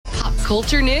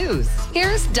culture news.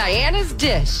 Here's Diana's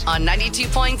Dish on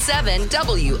 92.7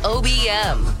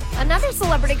 WOBM. Another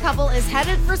celebrity couple is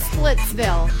headed for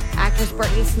Splitsville. Actress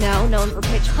Brittany Snow, known for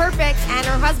Pitch Perfect, and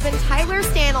her husband Tyler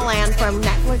Stanaland from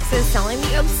Netflix's Selling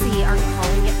the OC are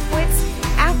calling it quits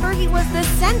after he was the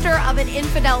center of an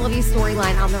infidelity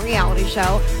storyline on the reality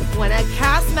show when a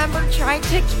cast member tried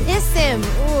to kiss him.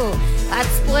 Ooh, that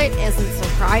split isn't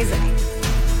surprising.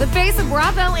 The face of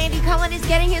Bravo, Andy Cohen, is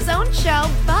getting his own show,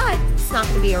 but it's not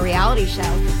going to be a reality show.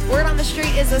 Word on the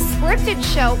street is a scripted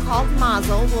show called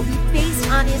Mazel will be based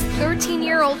on his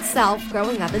 13-year-old self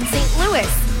growing up in St.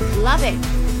 Louis. Love it.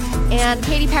 And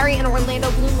Katy Perry and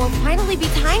Orlando Bloom will finally be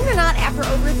tying the knot after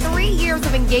over 3 years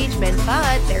of engagement,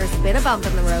 but there's been a bump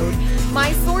in the road.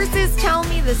 My sources tell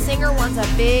me the singer wants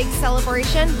a big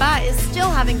celebration, but is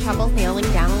still having trouble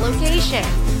nailing down a location.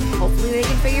 Hopefully they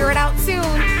can figure it out soon.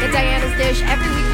 The Diana's Dish every week.